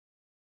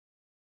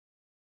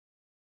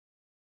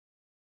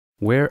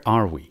Where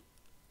are we?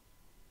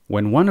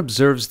 When one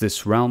observes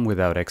this realm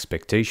without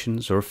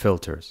expectations or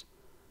filters,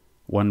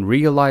 one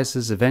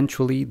realizes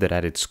eventually that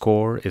at its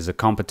core is a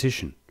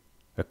competition,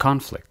 a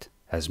conflict,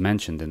 as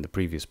mentioned in the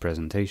previous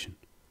presentation.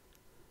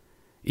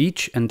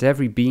 Each and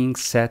every being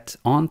set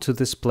onto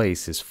this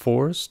place is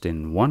forced,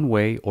 in one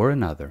way or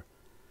another,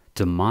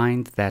 to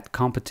mind that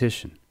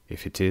competition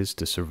if it is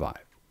to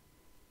survive.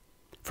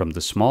 From the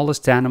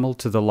smallest animal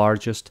to the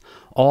largest,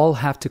 all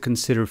have to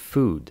consider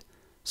food,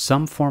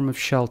 some form of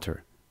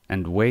shelter,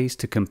 and ways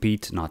to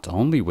compete not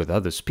only with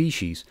other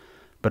species,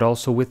 but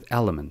also with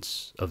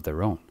elements of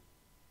their own.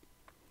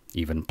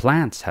 Even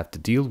plants have to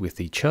deal with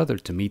each other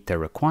to meet their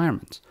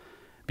requirements,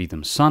 be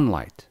them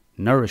sunlight,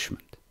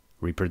 nourishment,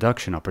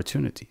 reproduction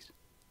opportunities.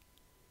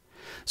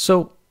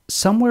 So,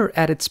 somewhere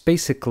at its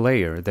basic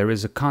layer, there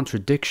is a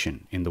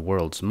contradiction in the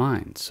world's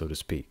mind, so to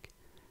speak,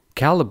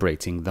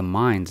 calibrating the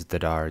minds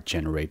that are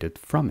generated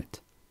from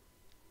it.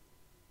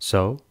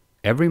 So,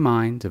 every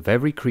mind of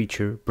every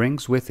creature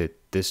brings with it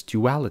this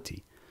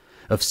duality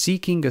of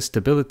seeking a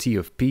stability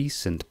of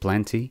peace and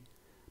plenty,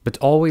 but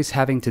always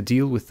having to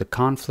deal with the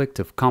conflict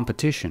of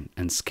competition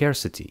and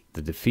scarcity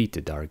the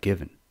defeated are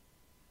given.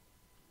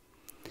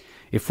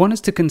 If one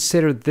is to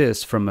consider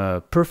this from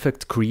a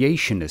perfect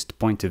creationist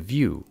point of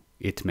view,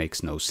 it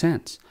makes no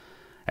sense.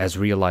 As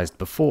realized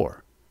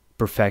before,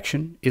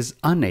 perfection is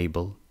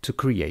unable to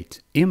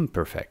create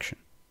imperfection.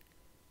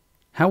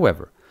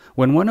 However,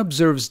 when one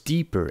observes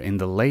deeper in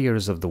the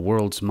layers of the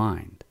world's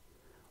mind,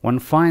 one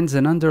finds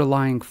an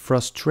underlying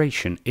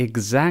frustration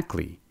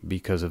exactly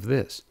because of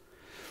this.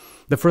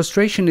 The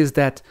frustration is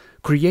that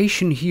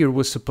creation here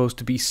was supposed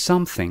to be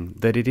something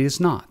that it is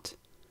not,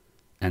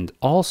 and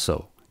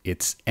also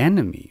its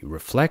enemy,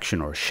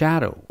 reflection or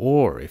shadow,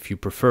 or if you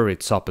prefer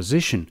its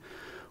opposition,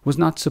 was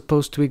not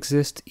supposed to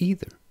exist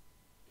either.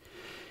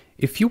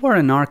 If you are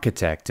an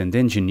architect and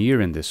engineer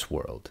in this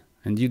world,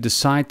 and you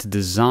decide to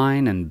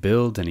design and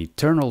build an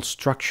eternal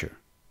structure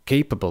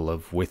capable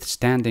of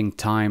withstanding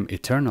time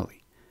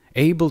eternally,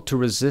 able to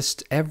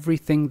resist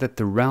everything that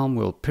the realm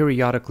will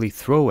periodically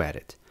throw at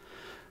it,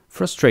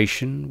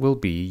 frustration will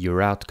be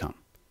your outcome.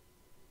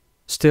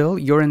 Still,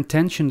 your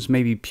intentions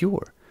may be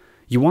pure.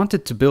 You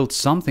wanted to build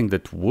something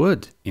that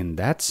would, in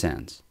that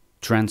sense,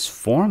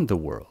 transform the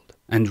world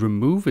and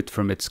remove it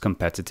from its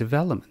competitive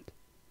element.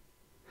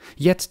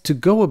 Yet to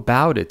go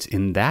about it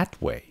in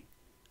that way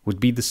would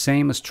be the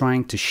same as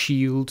trying to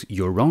shield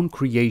your own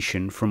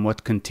creation from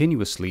what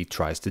continuously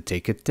tries to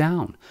take it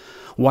down,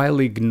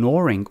 while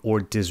ignoring or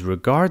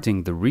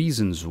disregarding the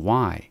reasons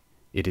why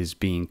it is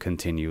being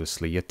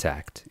continuously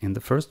attacked in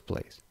the first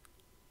place.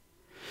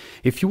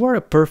 If you are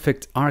a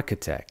perfect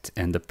architect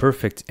and a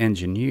perfect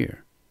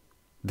engineer,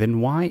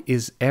 then why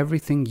is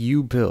everything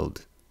you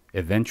build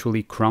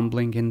eventually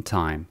crumbling in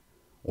time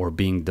or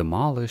being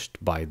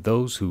demolished by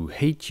those who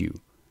hate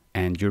you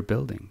and your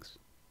buildings?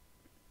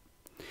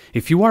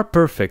 If you are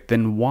perfect,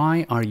 then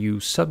why are you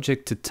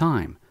subject to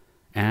time?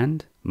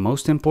 And,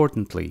 most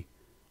importantly,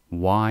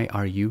 why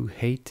are you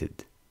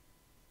hated?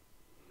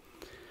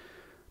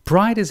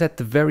 Pride is at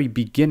the very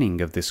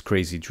beginning of this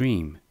crazy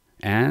dream,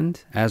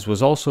 and, as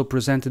was also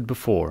presented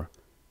before,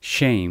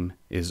 shame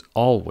is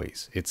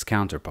always its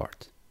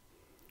counterpart.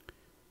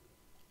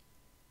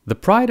 The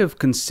pride of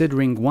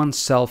considering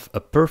oneself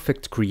a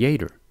perfect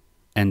creator,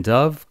 and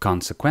of,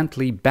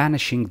 consequently,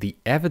 banishing the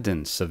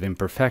evidence of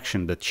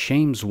imperfection that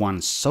shames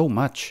one so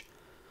much,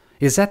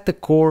 is at the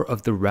core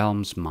of the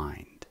realm's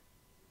mind.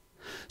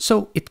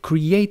 So it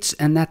creates,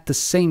 and at the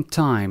same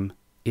time,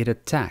 it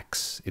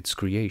attacks its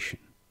creation.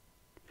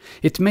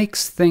 It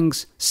makes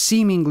things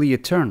seemingly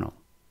eternal,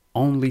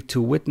 only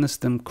to witness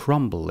them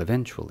crumble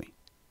eventually.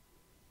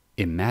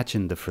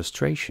 Imagine the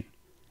frustration.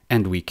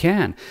 And we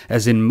can,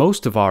 as in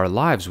most of our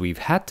lives we've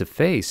had to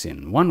face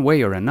in one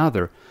way or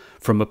another,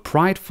 from a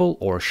prideful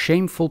or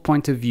shameful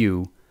point of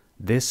view,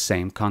 this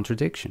same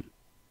contradiction.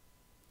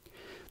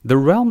 The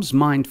realm's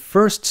mind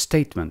first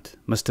statement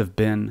must have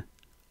been,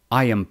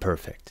 I am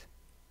perfect.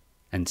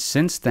 And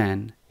since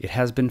then, it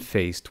has been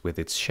faced with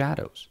its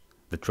shadows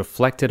that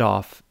reflected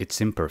off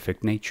its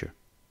imperfect nature.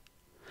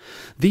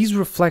 These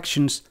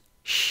reflections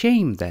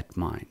shame that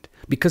mind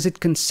because it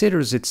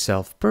considers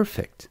itself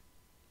perfect.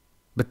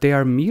 But they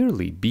are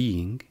merely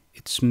being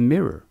its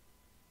mirror.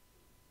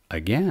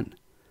 Again,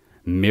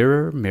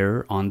 mirror,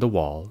 mirror on the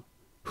wall,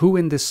 who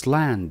in this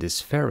land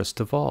is fairest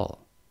of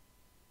all?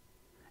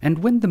 And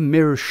when the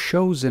mirror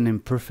shows an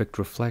imperfect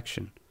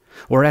reflection,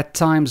 or at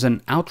times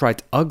an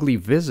outright ugly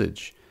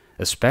visage,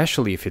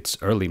 especially if it's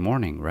early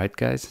morning, right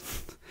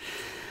guys?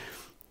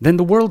 Then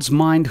the world's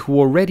mind, who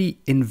already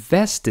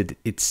invested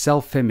its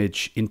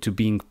self-image into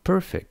being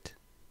perfect,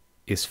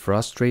 is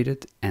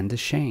frustrated and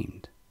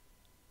ashamed.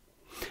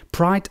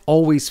 Pride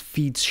always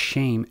feeds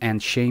shame,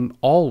 and shame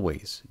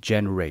always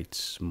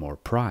generates more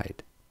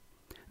pride.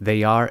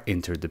 They are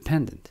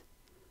interdependent.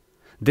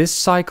 This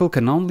cycle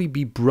can only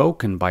be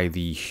broken by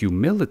the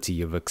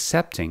humility of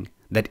accepting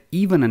that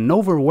even an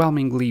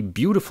overwhelmingly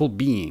beautiful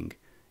being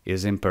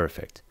is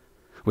imperfect,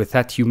 with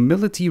that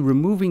humility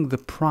removing the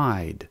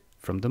pride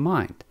from the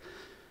mind.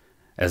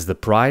 As the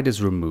pride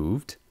is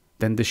removed,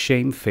 then the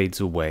shame fades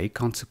away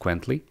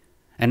consequently,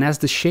 and as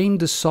the shame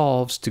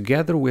dissolves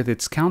together with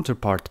its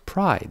counterpart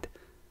pride,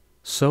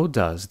 so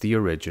does the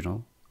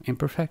original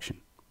imperfection.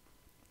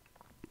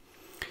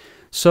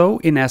 So,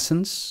 in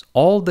essence,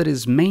 all that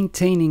is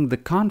maintaining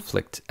the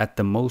conflict at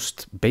the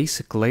most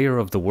basic layer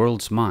of the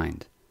world's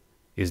mind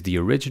is the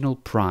original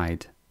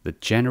pride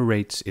that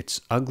generates its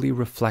ugly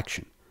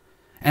reflection,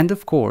 and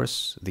of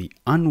course, the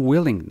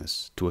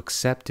unwillingness to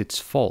accept its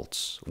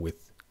faults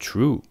with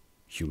true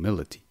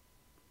humility.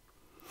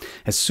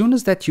 As soon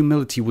as that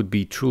humility would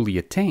be truly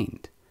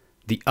attained,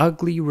 the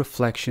ugly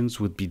reflections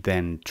would be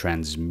then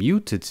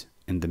transmuted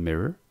in the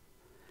mirror,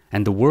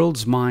 and the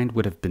world's mind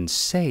would have been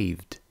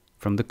saved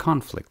from the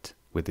conflict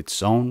with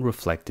its own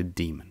reflected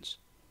demons.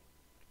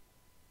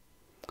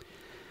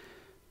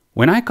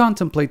 When I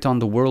contemplate on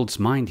the world's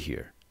mind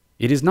here,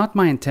 it is not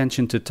my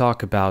intention to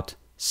talk about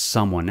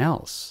someone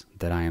else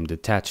that I am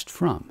detached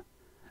from,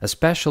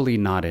 especially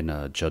not in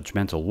a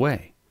judgmental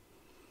way.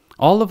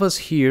 All of us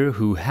here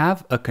who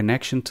have a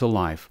connection to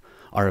life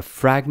are a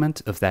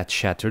fragment of that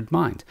shattered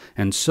mind,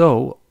 and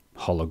so,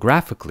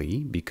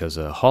 holographically, because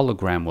a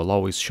hologram will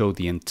always show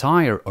the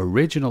entire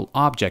original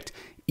object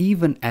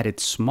even at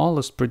its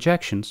smallest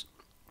projections,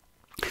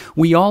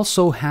 we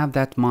also have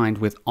that mind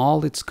with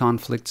all its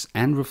conflicts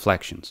and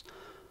reflections,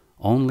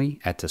 only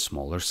at a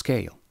smaller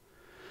scale.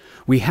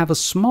 We have a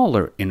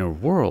smaller inner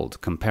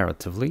world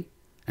comparatively,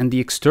 and the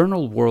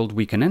external world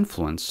we can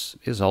influence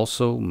is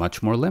also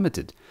much more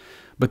limited,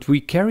 but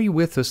we carry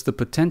with us the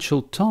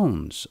potential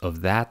tones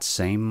of that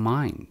same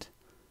mind.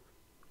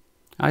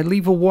 I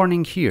leave a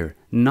warning here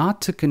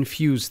not to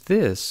confuse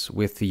this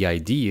with the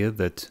idea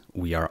that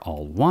we are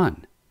all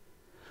one.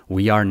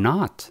 We are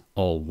not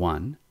all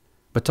one,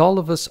 but all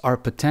of us are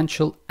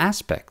potential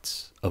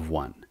aspects of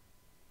one.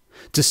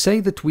 To say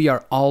that we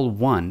are all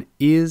one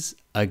is,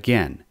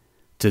 again,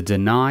 to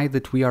deny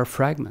that we are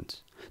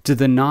fragments, to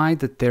deny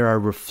that there are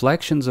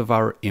reflections of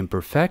our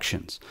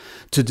imperfections,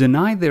 to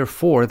deny,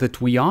 therefore,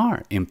 that we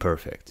are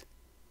imperfect.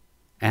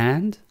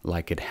 And,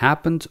 like it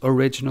happened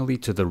originally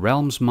to the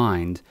realm's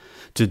mind,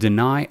 to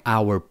deny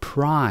our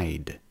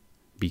pride,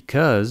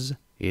 because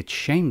it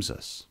shames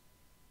us.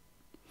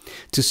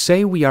 To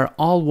say we are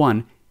all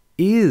one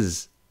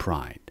is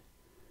pride,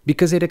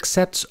 because it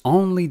accepts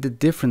only the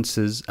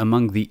differences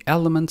among the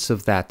elements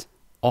of that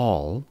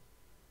all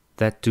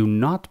that do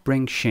not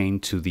bring shame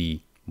to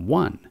the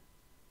one,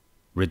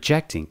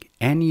 rejecting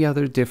any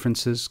other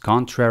differences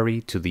contrary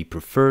to the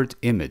preferred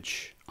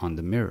image on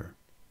the mirror.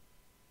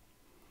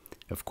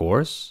 Of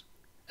course,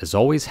 as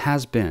always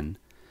has been,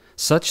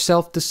 such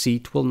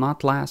self-deceit will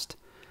not last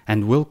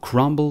and will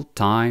crumble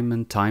time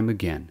and time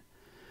again,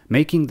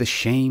 making the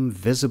shame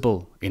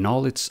visible in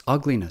all its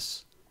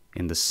ugliness,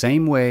 in the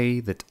same way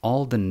that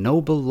all the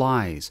noble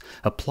lies,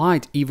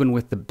 applied even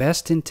with the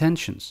best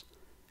intentions,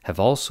 have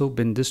also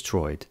been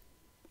destroyed,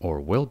 or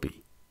will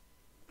be.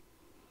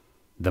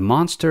 The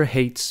monster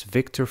hates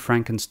Victor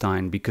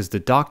Frankenstein because the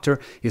doctor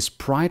is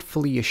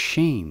pridefully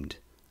ashamed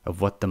of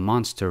what the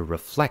monster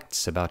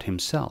reflects about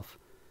himself,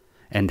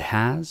 and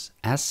has,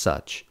 as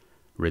such,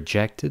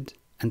 rejected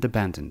and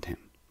abandoned him.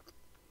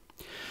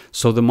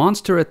 So the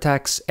monster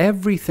attacks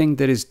everything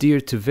that is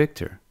dear to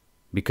Victor,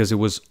 because it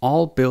was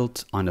all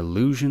built on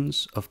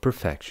illusions of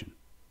perfection.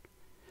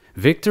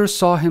 Victor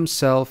saw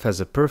himself as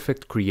a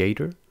perfect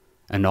creator,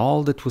 and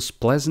all that was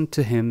pleasant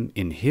to him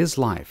in his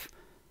life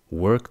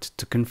worked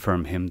to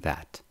confirm him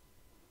that.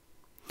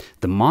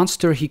 The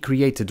monster he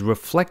created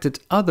reflected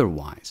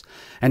otherwise,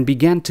 and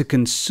began to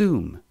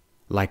consume,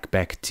 like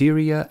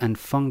bacteria and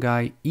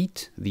fungi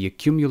eat the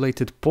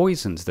accumulated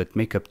poisons that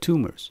make up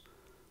tumors,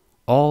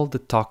 all the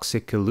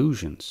toxic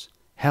illusions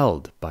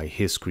held by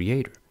his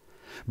creator,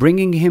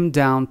 bringing him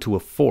down to a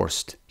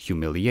forced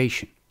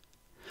humiliation,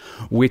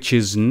 which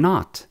is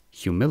not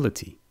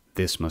humility,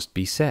 this must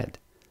be said,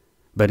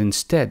 but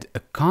instead a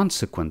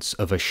consequence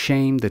of a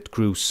shame that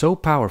grew so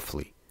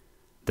powerfully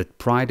that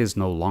pride is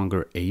no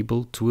longer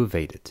able to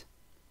evade it.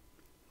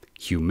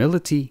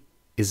 Humility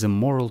is a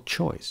moral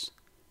choice.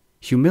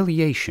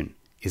 Humiliation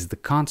is the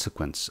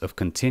consequence of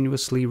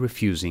continuously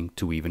refusing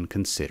to even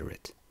consider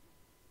it.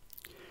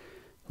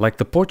 Like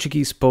the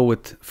Portuguese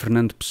poet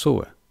Fernando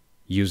Pessoa,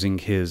 using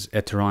his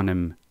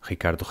heteronym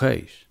Ricardo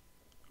Reis,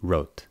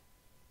 wrote,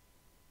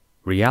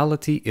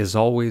 "Reality is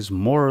always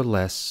more or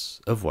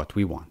less of what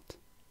we want.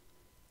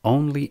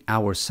 Only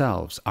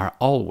ourselves are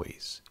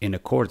always in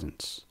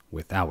accordance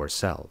with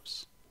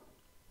ourselves."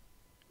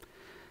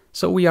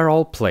 So we are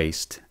all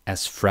placed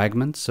as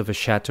fragments of a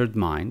shattered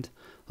mind,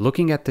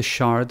 looking at the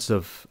shards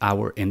of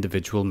our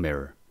individual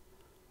mirror,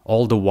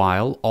 all the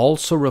while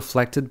also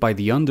reflected by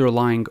the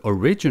underlying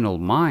original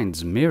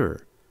mind's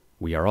mirror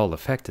we are all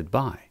affected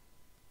by.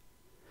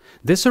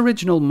 This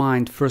original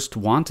mind first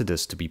wanted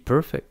us to be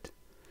perfect,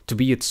 to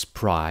be its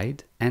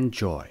pride and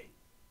joy.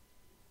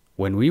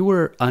 When we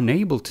were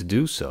unable to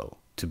do so,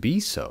 to be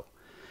so,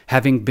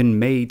 having been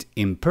made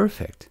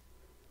imperfect,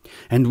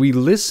 and we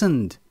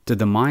listened to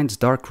the mind's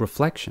dark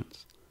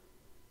reflections,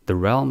 the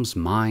realm's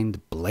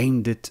mind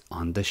blamed it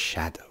on the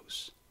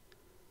shadows.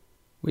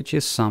 which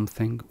is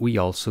something we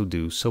also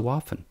do so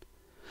often.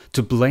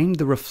 To blame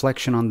the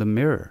reflection on the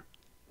mirror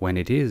when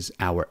it is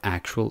our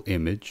actual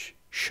image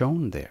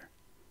shown there.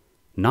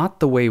 Not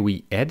the way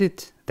we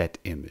edit that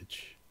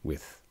image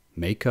with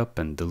makeup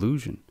and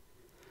delusion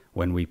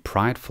when we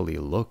pridefully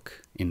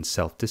look in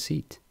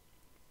self-deceit.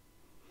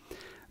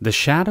 The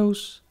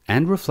shadows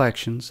and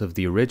reflections of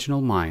the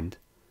original mind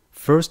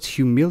first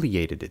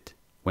humiliated it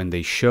when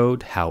they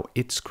showed how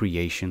its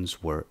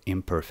creations were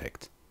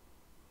imperfect.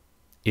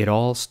 It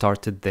all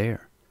started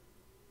there.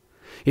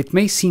 It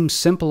may seem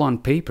simple on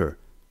paper,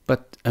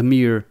 but a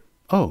mere,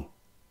 "Oh,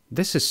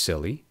 this is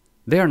silly.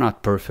 They are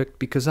not perfect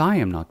because I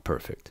am not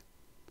perfect.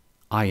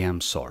 I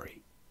am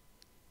sorry,"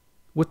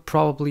 would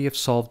probably have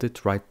solved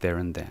it right there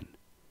and then.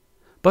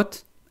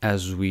 But,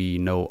 as we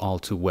know all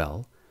too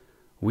well,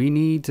 we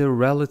need a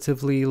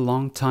relatively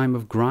long time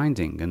of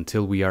grinding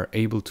until we are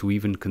able to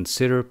even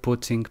consider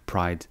putting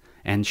pride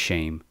and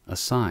shame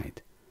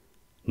aside.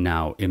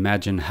 Now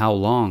imagine how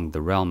long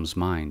the realm's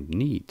mind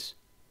needs.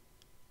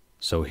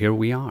 So here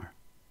we are.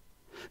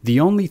 The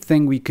only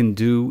thing we can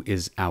do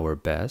is our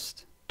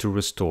best to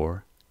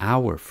restore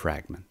our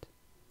fragment.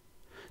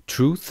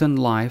 Truth and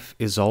life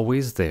is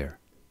always there,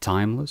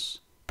 timeless,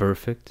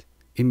 perfect,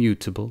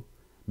 immutable,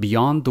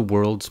 beyond the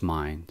world's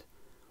mind,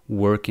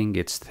 working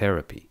its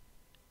therapy.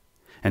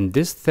 And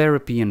this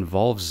therapy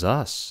involves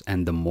us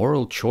and the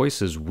moral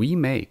choices we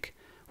make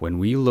when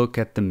we look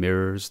at the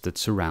mirrors that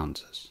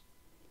surround us.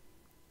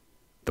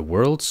 The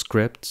world's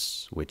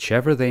scripts,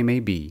 whichever they may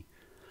be,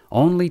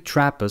 only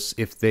trap us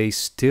if they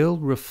still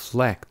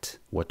reflect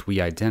what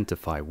we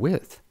identify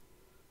with.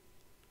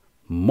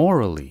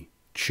 Morally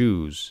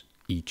choose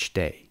each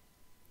day.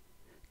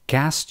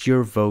 Cast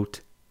your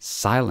vote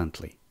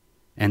silently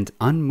and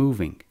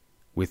unmoving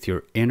with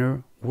your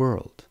inner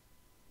world.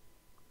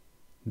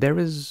 There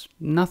is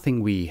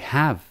nothing we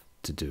have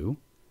to do,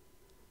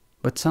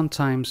 but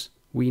sometimes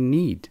we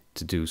need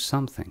to do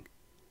something,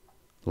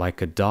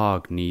 like a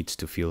dog needs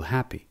to feel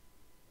happy,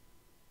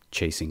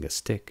 chasing a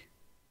stick.